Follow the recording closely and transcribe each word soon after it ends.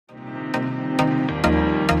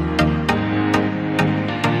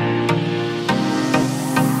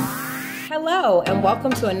Hello, and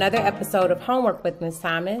welcome to another episode of Homework with Miss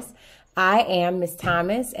Thomas. I am Miss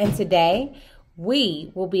Thomas, and today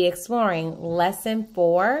we will be exploring Lesson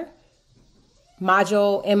 4,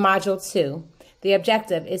 Module 2. The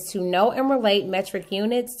objective is to know and relate metric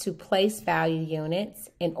units to place value units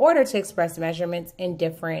in order to express measurements in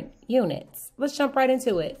different units. Let's jump right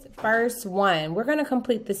into it. First one, we're going to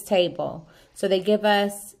complete this table. So they give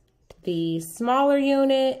us the smaller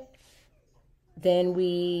unit, then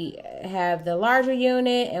we have the larger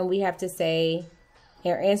unit, and we have to say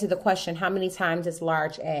or answer the question, how many times is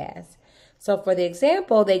large as? So for the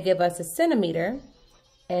example, they give us a centimeter,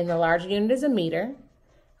 and the larger unit is a meter.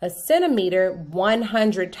 A centimeter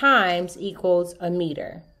 100 times equals a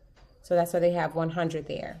meter. So that's why they have 100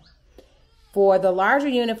 there. For the larger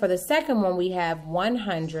unit, for the second one, we have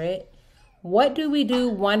 100. What do we do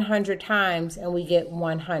 100 times and we get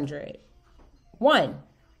 100? 1.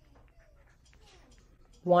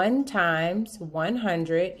 1 times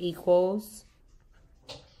 100 equals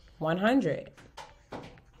 100.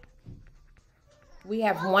 We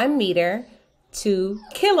have 1 meter to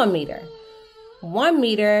kilometer. 1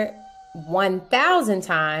 meter 1,000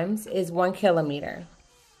 times is 1 kilometer.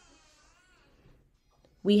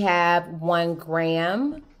 We have 1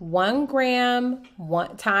 gram. 1 gram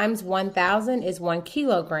times 1,000 is 1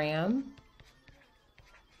 kilogram.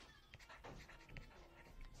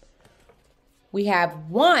 We have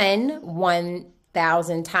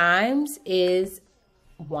 1,000 times is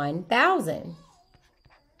 1,000.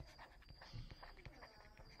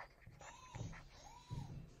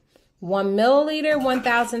 One milliliter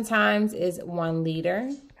 1,000 times is 1 liter.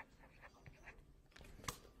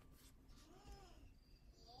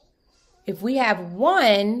 If we have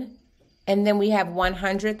 1 and then we have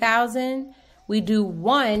 100,000, we do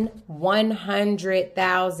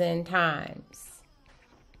 100,000 times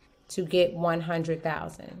to get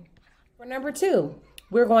 100,000. For number 2,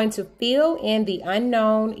 we're going to fill in the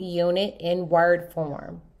unknown unit in word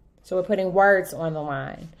form. So we're putting words on the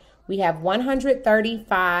line. We have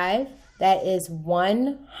 135, that is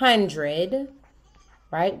 100,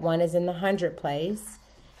 right? 1 is in the 100 place,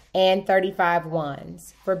 and 35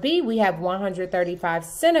 ones. For B, we have 135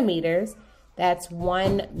 centimeters, that's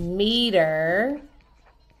 1 meter.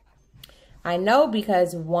 I know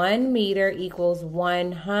because 1 meter equals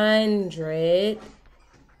 100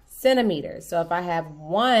 centimeters. So if I have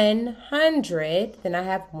 100, then I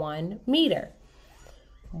have 1 meter.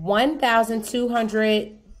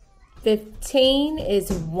 1,215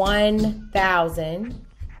 is 1,000.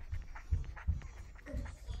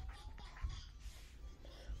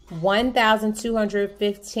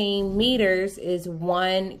 1,215 meters is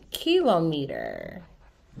 1 kilometer.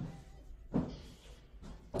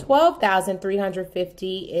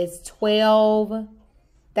 12,350 is 12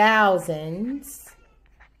 thousands.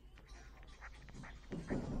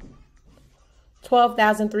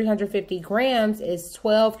 12,350 grams is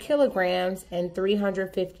 12 kilograms and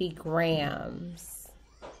 350 grams.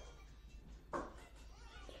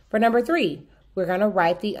 For number 3, we're going to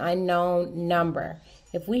write the unknown number.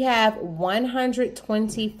 If we have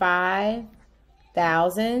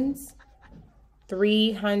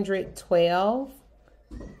 125,312,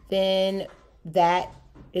 then that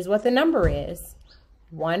is what the number is.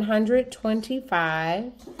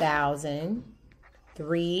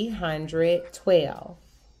 125,312.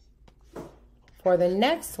 For the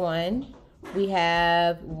next one, we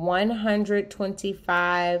have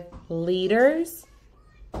 125 liters,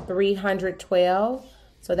 312.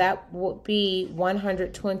 So that would be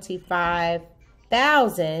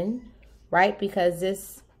 125,000, right? Because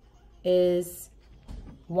this is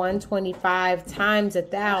 125 times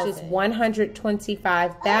 1,000, which is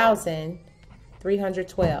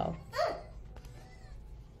 125,312.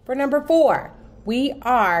 For number 4, we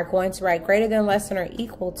are going to write greater than, less than, or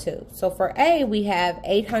equal to. So for A, we have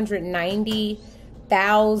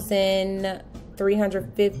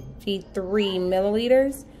 890,353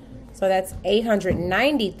 milliliters. So that's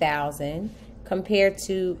 890,000 compared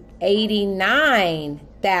to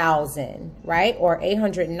 89,000, right? Or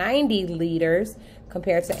 890 liters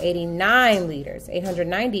compared to 89 liters.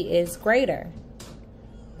 890 is greater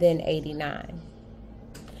than 89.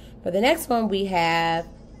 For the next one, we have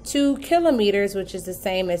 2 kilometers, which is the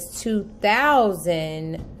same as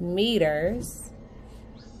 2,000 meters.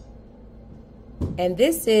 And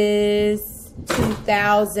this is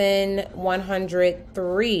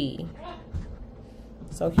 2,103.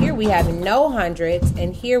 So here we have no hundreds,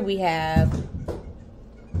 and here we have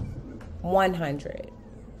 100.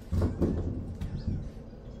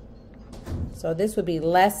 So this would be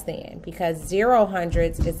less than, because 0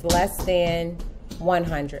 hundredths is less than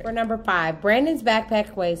 100. For number 5, Brandon's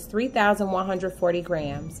backpack weighs 3,140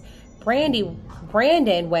 grams.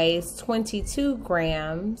 Brandon weighs 22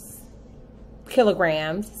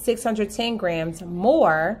 kilograms, 610 grams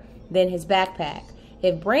more than his backpack.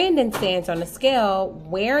 If Brandon stands on a scale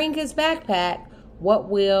wearing his backpack, what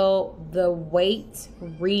will the weight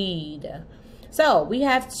read? So we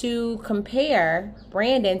have to compare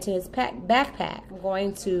Brandon to his backpack. I'm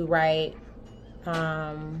going to write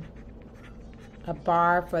a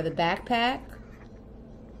bar for the backpack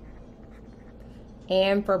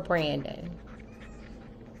and for Brandon.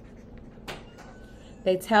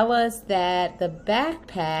 They tell us that the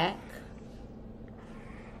backpack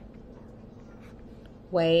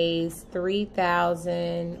weighs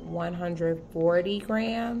 3,140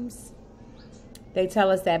 grams. They tell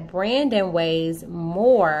us that Brandon weighs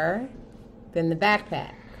more than the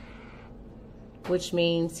backpack, which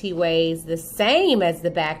means he weighs the same as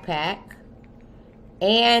the backpack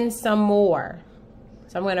and some more.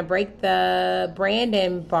 So I'm going to break the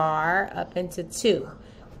Brandon bar up into 2.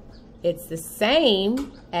 It's the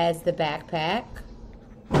same as the backpack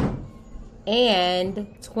and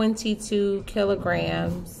 22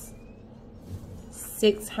 kilograms,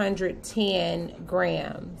 610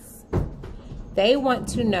 grams. They want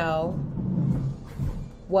to know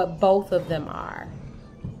what both of them are.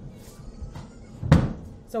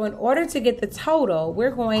 So in order to get the total, we're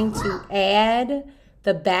going to add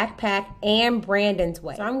the backpack and Brandon's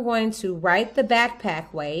weight. So I'm going to write the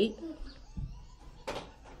backpack weight,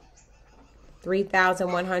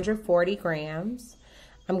 3,140 grams.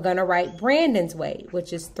 I'm going to write Brandon's weight,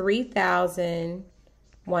 which is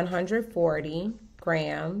 3,140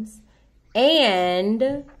 grams.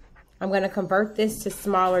 And I'm going to convert this to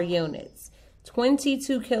smaller units.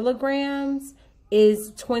 22 kilograms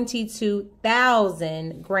is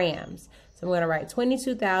 22,000 grams. So I'm going to write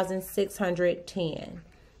 22,610.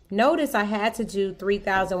 Notice I had to do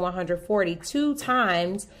 3,140 2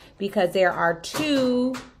 times because there are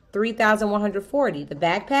 2 3,140. The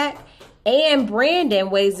backpack and Brandon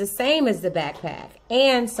weighs the same as the backpack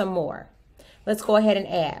and some more. Let's go ahead and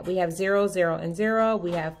add. We have 0, 0, and 0.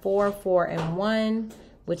 We have 4, 4, and 1,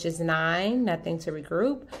 which is 9. Nothing to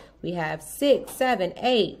regroup. We have 6, 7,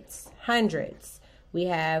 8 hundreds. We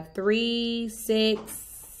have 3,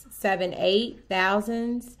 6, 7, 8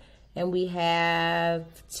 thousands. And we have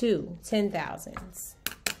 2 10,000s.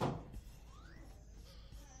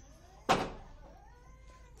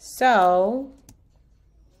 So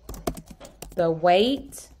the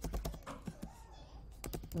weight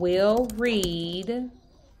will read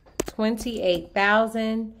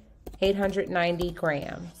 28,890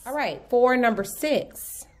 grams. All right, for number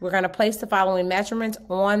 6, we're going to place the following measurements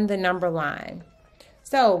on the number line.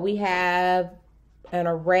 So we have an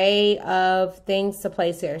array of things to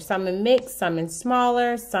place here. Some in mixed, some in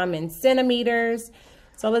smaller, some in centimeters.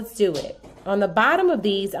 So let's do it. On the bottom of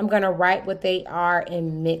these, I'm going to write what they are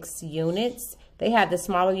in mixed units. They have the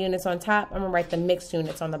smaller units on top. I'm going to write the mixed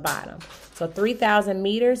units on the bottom. So 3,000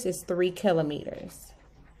 meters is 3 kilometers.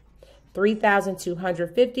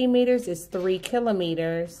 3,250 meters is 3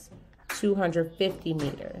 kilometers, 250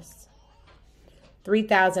 meters.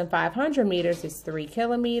 3,500 meters is 3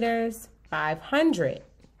 kilometers, 500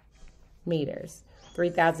 meters.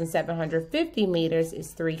 3,750 meters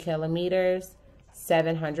is 3 kilometers,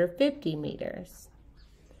 750 meters.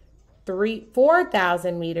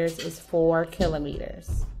 4,000 meters is 4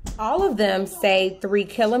 kilometers. All of them say 3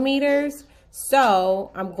 kilometers,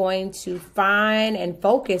 so I'm going to find and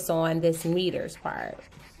focus on this meters part.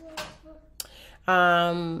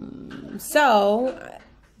 So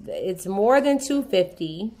it's more than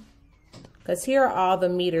 250, because here are all the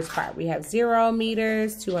meters part. We have 0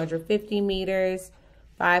 meters, 250 meters,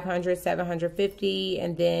 500, 750,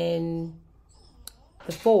 and then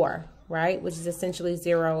the 4, right? Which is essentially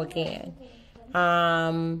 0 again.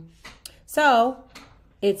 So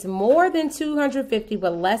it's more than 250,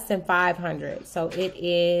 but less than 500. So it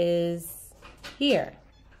is here.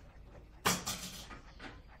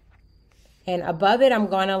 And above it, I'm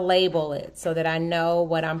going to label it so that I know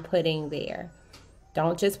what I'm putting there.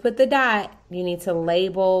 Don't just put the dot. You need to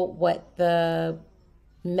label what the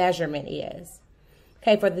measurement is.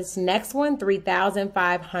 Okay, for this next one,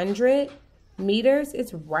 3,500 meters,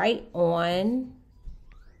 it's right on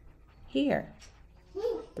here.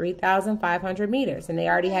 3,500 meters, and they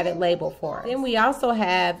already have it labeled for us. Then we also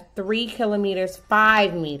have 3 kilometers,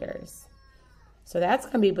 5 meters. So that's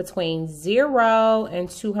going to be between 0 and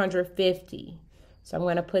 250. So I'm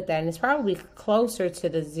going to put that, and it's probably closer to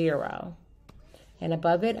the 0. And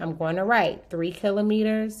above it, I'm going to write 3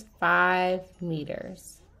 kilometers, 5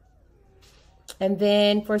 meters. And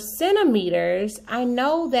then for centimeters, I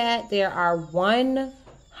know that there are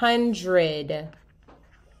 100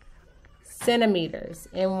 centimeters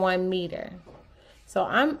in 1 meter. So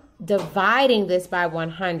I'm dividing this by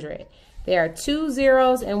 100. There are 2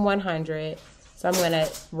 zeros in 100. So I'm going to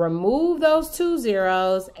remove those 2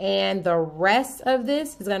 zeros, and the rest of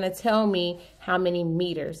this is going to tell me how many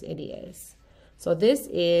meters it is. So this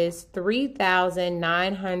is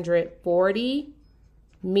 3,940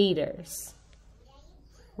 meters,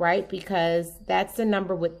 right? Because that's the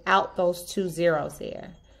number without those 2 zeros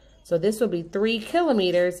there. So this will be 3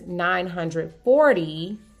 kilometers,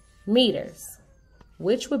 940 meters,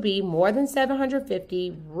 which would be more than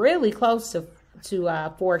 750, really close to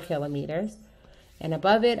 4 kilometers. And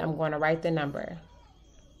above it, I'm going to write the number,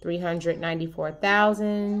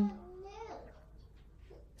 394,000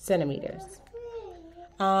 centimeters.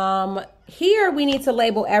 Here we need to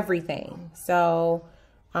label everything. So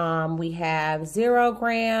we have 0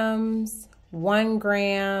 grams, 1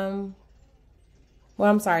 gram.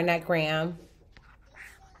 Well, I'm sorry, not gram.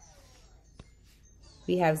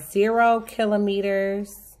 We have 0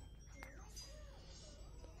 kilometers,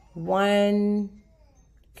 1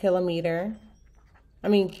 kilometer.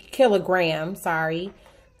 Kilogram, sorry.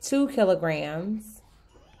 2 kilograms,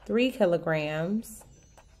 3 kilograms.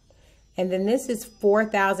 And then this is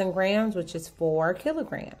 4,000 grams, which is 4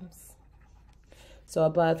 kilograms. So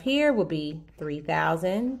above here will be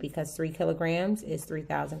 3,000 because 3 kilograms is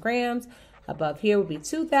 3,000 grams. Above here will be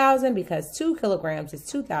 2,000 because 2 kilograms is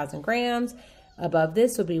 2,000 grams. Above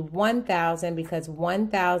this will be 1,000 because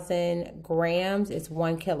 1,000 grams is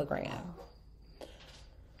 1 kilogram.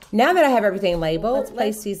 Now that I have everything labeled, let's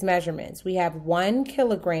place these measurements. We have 1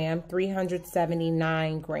 kilogram,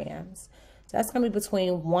 379 grams. So that's going to be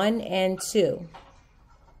between 1 and 2,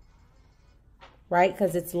 right?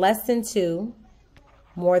 Because it's less than 2,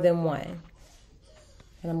 more than 1.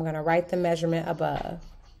 And I'm going to write the measurement above.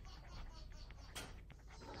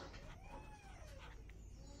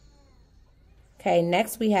 Okay,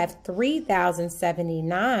 next we have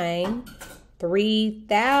 3,079.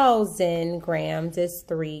 3,000 grams is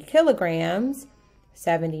 3 kilograms,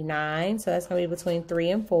 79. So that's going to be between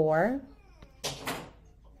 3 and 4.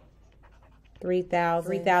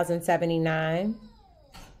 3,079.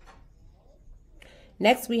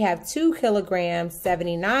 Next we have 2 kilograms,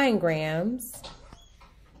 79 grams.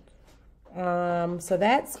 So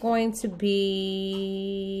that's going to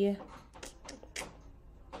be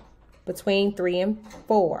between 3 and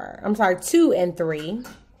 4. I'm sorry, 2 and 3.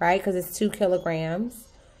 Right, because it's 2 kilograms.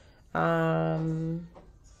 Let's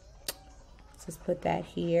just put that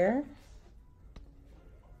here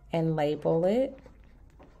and label it.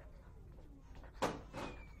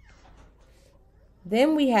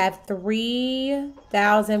 Then we have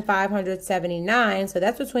 3,579. So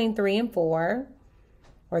that's between 3 and 4,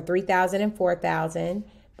 or 3,000 and 4,000.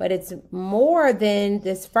 But it's more than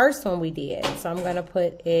this first one we did. So I'm going to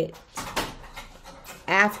put it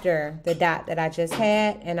after the dot that I just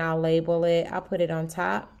had, and I'll label it. I'll put it on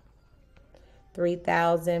top.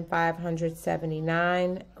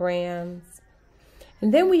 3,579 grams.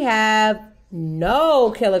 And then we have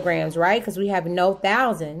no kilograms, right? Because we have no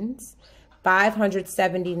thousands.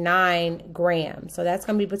 579 grams. So that's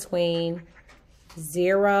going to be between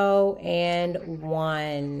 0 and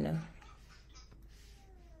 1.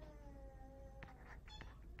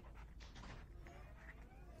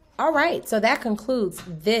 All right, so that concludes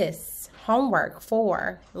this homework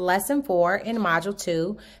for Lesson 4 in Module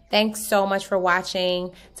 2. Thanks so much for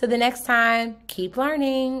watching. Till the next time, keep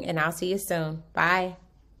learning, and I'll see you soon. Bye.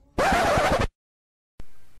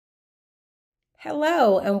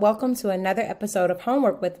 Hello, and welcome to another episode of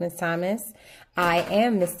Homework with Miss Thomas. I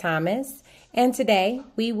am Miss Thomas, and today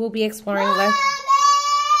we will be exploring... Mommy!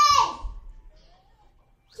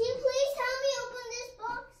 Can you please help me open this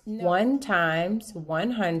box? No. 1 times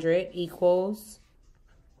 100 equals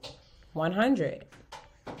 100.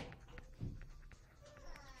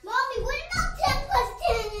 Mommy, what about 10 plus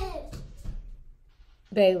 10 is?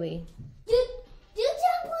 Bailey. Do 10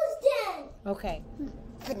 plus 10. Okay.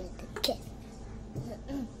 Put the kid.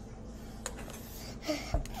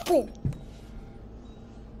 Put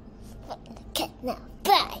the kid now.